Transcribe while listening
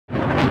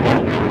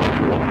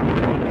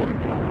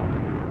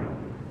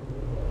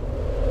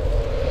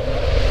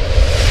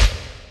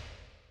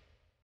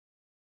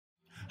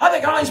Hi there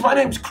guys, my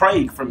name's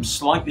Craig from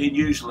Slightly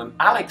Unusual, and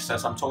Alex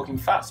says I'm talking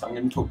fast. I'm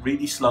going to talk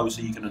really slow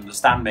so you can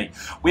understand me.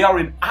 We are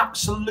in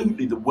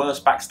absolutely the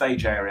worst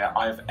backstage area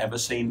I have ever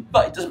seen,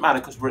 but it doesn't matter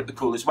because we're at the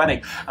coolest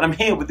wedding, and I'm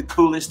here with the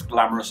coolest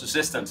glamorous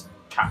assistant,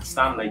 Kat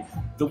Stanley,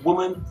 the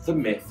woman, the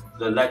myth,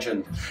 the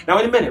legend. Now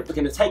in a minute we're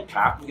going to take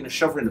Kat, we're going to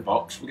shove her in a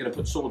box, we're going to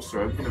put swords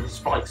through her, we're going to put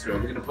spikes through her,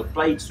 we're going to put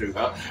blades through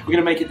her, we're going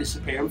to make it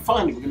disappear, and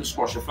finally we're going to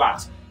squash her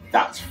flat.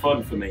 That's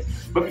fun for me.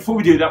 But before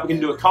we do that, we're going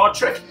to do a card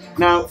trick.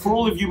 Now, for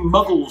all of you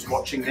muggles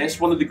watching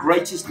this, one of the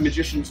greatest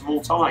magicians of all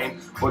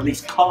time, or at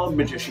least card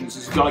magicians,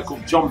 is a guy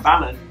called John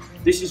Bannon.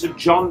 This is a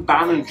John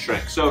Bannon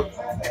trick. So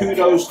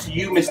kudos to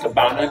you, Mr.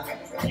 Bannon.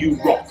 You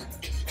rock.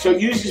 So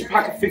it uses a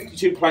pack of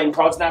 52 playing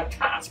cards. Now,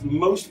 Kat,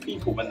 most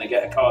people, when they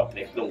get a card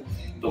pick,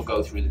 they'll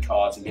go through the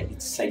cards and get me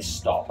to say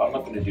stop. I'm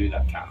not going to do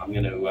that, Kat. I'm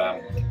going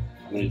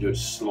to do it a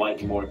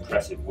slightly more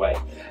impressive way.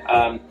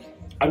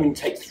 I'm going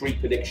to take 3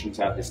 predictions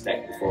out of this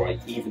deck before I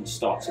even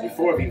start. So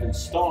before I've even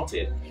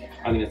started,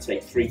 I'm going to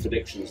take 3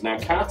 predictions. Now,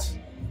 Kat,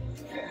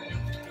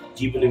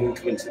 do you believe in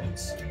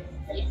coincidence?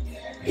 Yeah.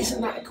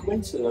 Isn't that a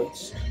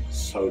coincidence?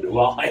 So do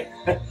I.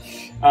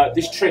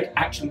 This trick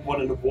actually won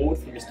an award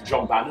from Mr.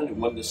 John Bannon, who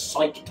won the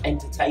Psychic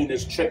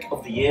Entertainer's Trick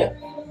of the Year,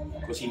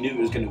 because he knew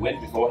he was going to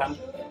win beforehand.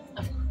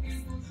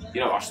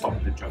 You know, I'll stop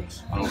with the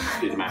jokes. I don't want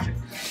to do the magic.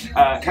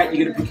 Kat,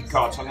 you're going to pick a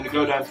card, so I'm going to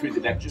go down through the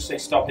deck. Just say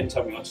stop and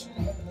tell me once.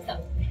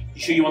 Stop. You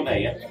sure you want there,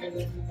 yeah?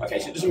 Okay,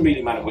 so it doesn't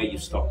really matter where you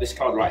stop. This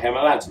card right here, I'm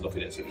allowed to look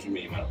at it, so it doesn't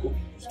really matter. Oh,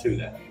 there's 2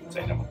 there.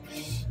 Take that one.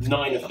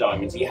 9 of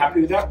diamonds. Are you happy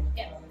with that?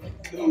 Yeah.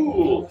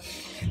 Cool.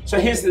 So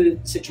here's the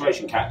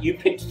situation, Kat. You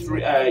picked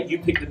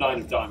the 9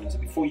 of diamonds,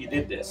 and before you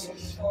did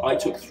this, I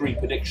took 3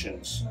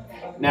 predictions.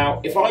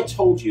 Now, if I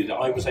told you that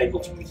I was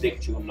able to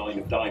predict your 9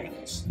 of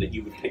diamonds, that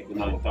you would pick the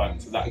 9 of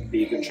diamonds, so that would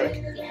be a good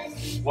trick.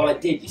 Yes. Well, I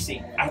did. You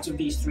see, out of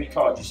these 3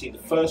 cards, you see,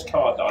 the first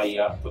card that I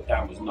put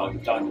down was 9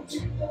 of diamonds.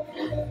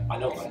 I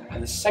know that.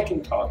 And the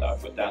second card that I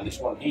put down, this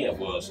one here,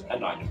 was a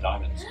 9 of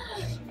diamonds.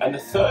 And the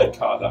third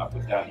card that I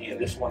put down here,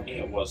 this one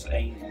here, was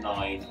a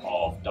 9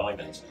 of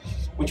diamonds.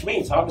 Which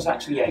means I was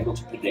actually able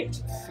to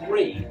predict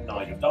 3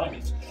 9 of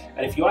diamonds.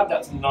 And if you add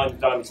that to the 9 of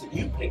diamonds that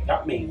you picked,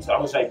 that means I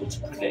was able to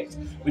predict,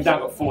 we've now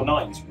got 4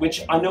 9s,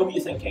 which I know what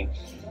you're thinking,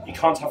 you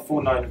can't have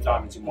 4 9 of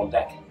diamonds in one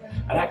deck.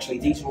 And actually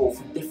these are all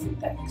from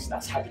different decks.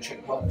 That's how the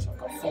trick works. I've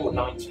got 4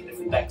 9s from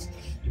different decks.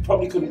 You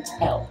probably couldn't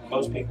tell,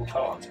 most people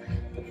can't,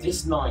 but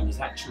this 9 is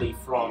actually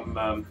from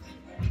a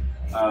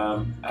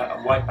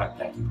white-back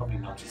deck. You probably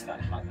noticed that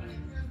like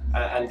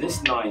that. And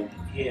this 9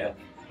 here,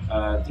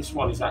 this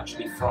one is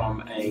actually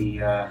from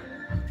a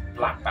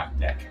black-back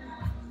deck.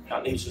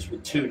 That leaves us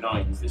with 2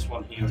 9s, this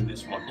one here and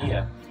this one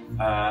here.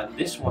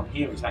 This one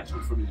here is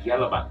actually from a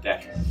yellow-back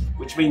deck,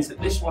 which means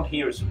that this one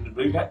here is from the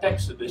blue-back deck,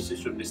 so this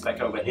is from this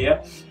deck over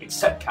here.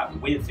 Except, Kat, the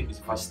weird thing is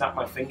if I snap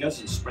my fingers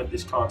and spread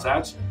these cards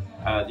out,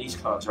 these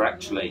cards are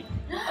actually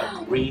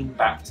a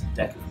green-backed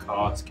deck of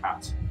cards,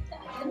 Kat.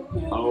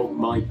 Oh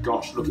my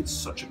gosh, look, it's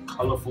such a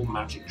colourful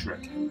magic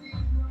trick.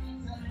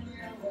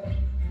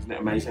 Isn't it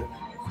amazing?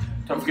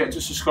 Don't forget to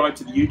subscribe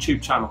to the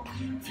YouTube channel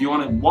if you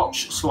want to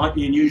watch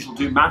Slightly Unusual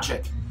do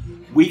magic.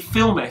 We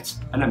film it,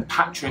 and then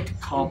Patrick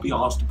can't be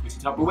asked to put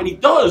it up. But when he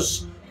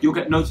does, you'll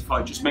get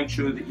notified. Just make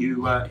sure that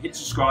you hit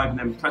subscribe and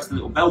then press the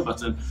little bell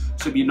button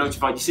so you're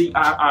notified. You see,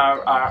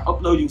 our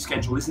uploading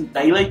schedule isn't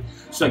daily,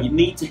 so you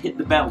need to hit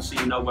the bell so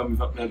you know when we've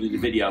uploaded a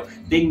video.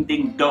 Ding,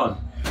 ding, done.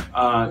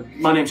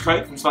 My name's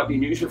Craig from Slightly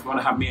Unusual. If you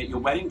want to have me at your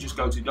wedding, just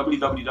go to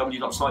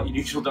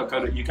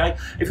www.slightlyunusual.co.uk.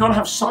 If you want to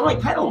have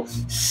Sonic Pedal,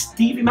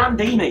 Stevie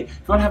Mandini. If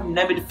you want to have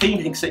Nemi the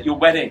Phoenix at your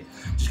wedding,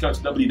 just go to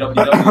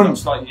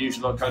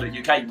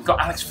www.slightlyunusual.co.uk. We've got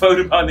Alex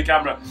Foden behind the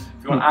camera.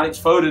 If you want Alex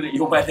Foden at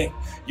your wedding,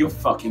 you're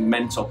fucking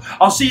mental.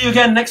 I'll see you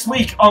again next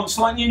week on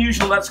Slightly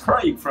Unusual. That's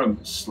Craig from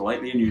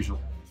Slightly Unusual.